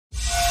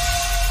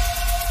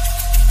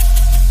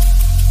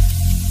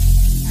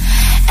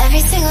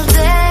single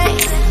day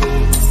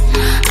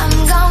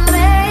I'm gonna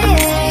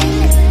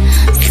make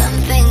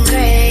something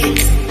great.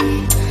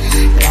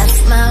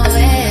 That's my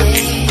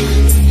way.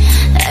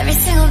 Every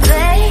single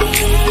day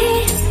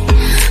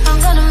I'm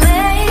gonna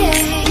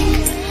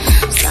make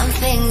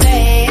something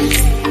great.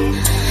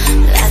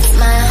 That's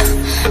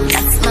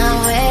my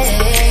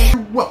way.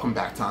 Welcome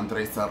back to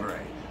Andres El Rey.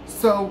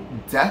 So,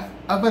 Death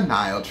of a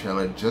Nile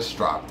trailer just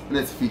dropped, and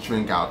it's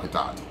featuring Gal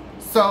Gadot.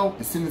 So,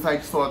 as soon as I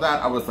saw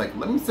that, I was like,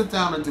 let me sit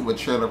down and do a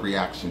trailer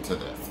reaction to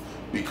this,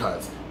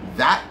 because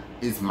that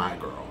is my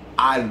girl.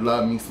 I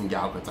love me some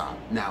Gal Gadot.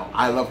 Now,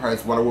 I love her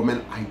as Wonder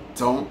Woman. I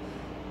don't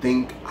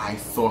think I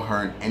saw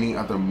her in any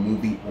other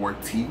movie or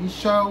TV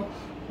show,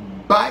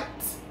 but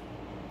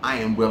I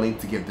am willing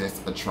to give this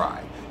a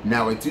try.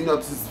 Now, I do know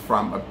this is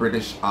from a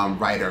British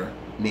writer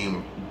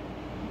named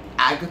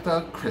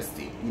Agatha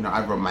Christie. You know,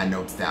 I wrote my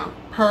notes down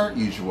per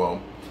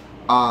usual.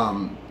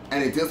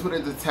 And it deals with a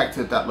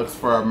detective that looks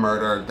for a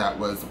murder that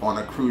was on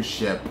a cruise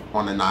ship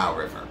on the Nile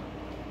River.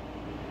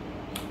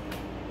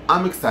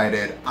 I'm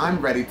excited. I'm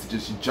ready to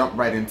just jump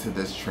right into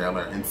this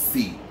trailer and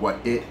see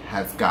what it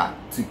has got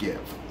to give.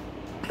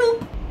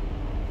 Bloop.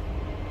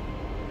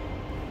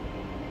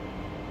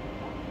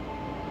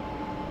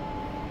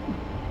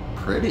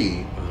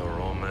 Pretty. The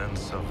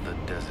romance of the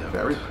desert.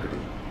 Very pretty.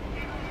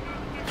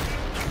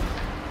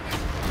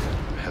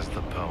 Has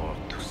the power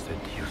to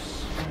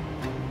seduce.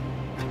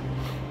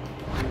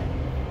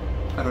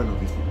 I don't know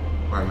these people.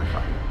 Why am I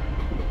crying?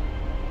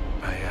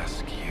 I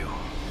ask you.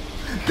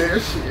 There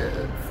she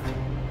is.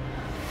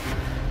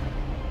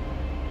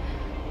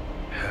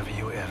 Have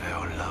you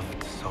ever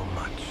loved so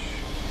much?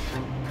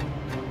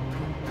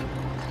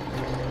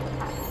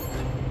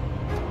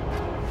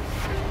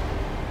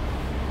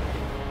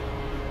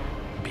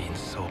 Been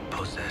so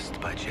possessed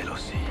by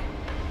jealousy?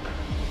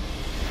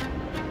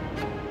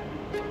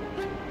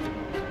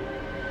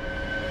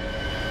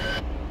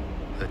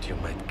 That you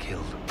might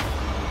kill.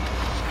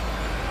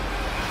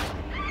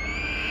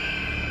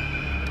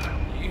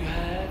 You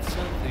had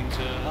something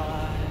to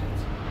hide.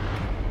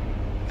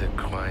 The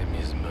crime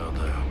is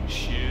murder.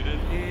 Should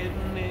have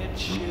hidden it,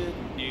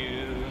 shouldn't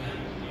you?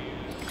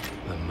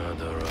 The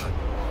murderer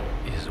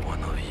is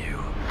one of you.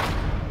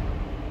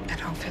 I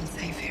don't feel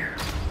safe here.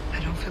 I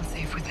don't feel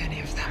safe with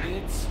any of them.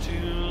 It's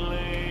too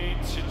late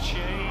to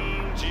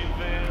change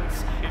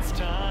events. It's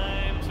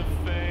time to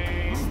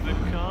face the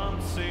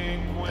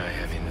consequences. I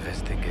have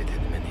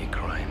investigated many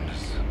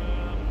crimes,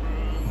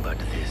 but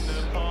this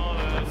The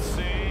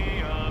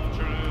policy of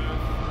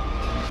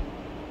truth.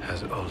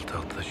 has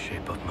altered the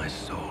shape of my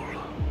soul.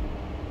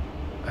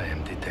 I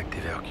am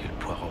Detective Hercule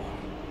Poirot,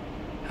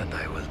 and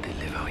I will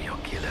deliver your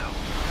killer.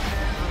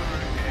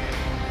 Never again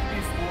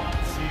is what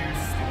you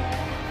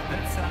swore the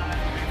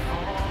time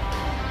before.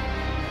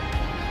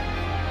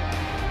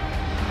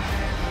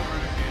 Never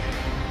again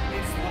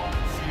is what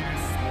you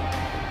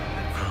swore.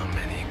 How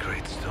many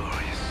great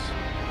stories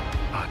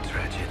are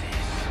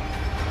tragedies?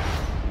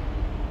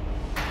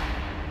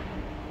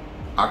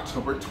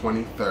 October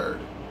 23rd.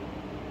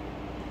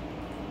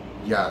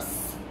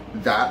 Yes,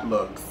 that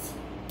looks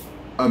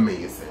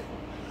amazing.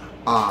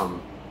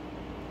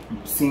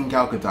 Seeing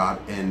Gal Gadot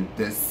in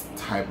this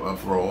type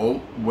of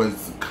role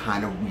was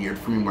kind of weird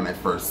for me when I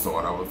first saw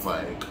it. I was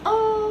like,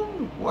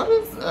 what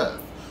is this?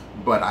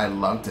 But I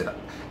loved it.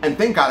 And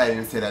thank God I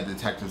didn't say that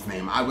detective's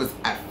name. I was,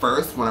 at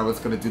first, when I was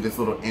going to do this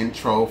little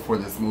intro for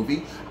this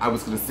movie, I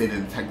was going to say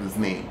the detective's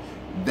name.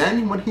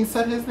 Then when he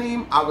said his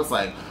name, I was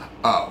like,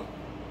 oh,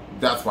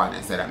 that's why I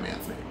didn't say that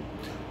man's name.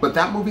 But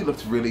that movie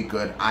looked really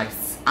good.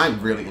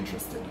 I'm really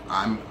interested.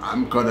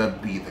 I'm gonna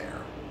be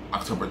there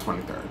October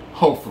 23rd.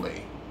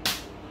 Hopefully.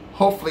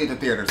 Hopefully the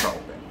theaters are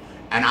open.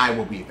 And I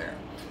will be there.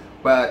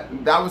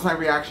 But that was my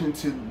reaction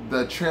to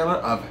the trailer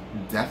of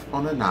Death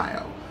on the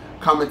Nile.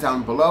 Comment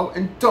down below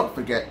and don't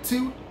forget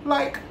to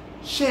like,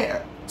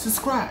 share,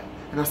 subscribe.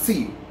 And I'll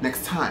see you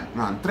next time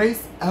on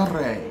Andres El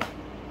Rey.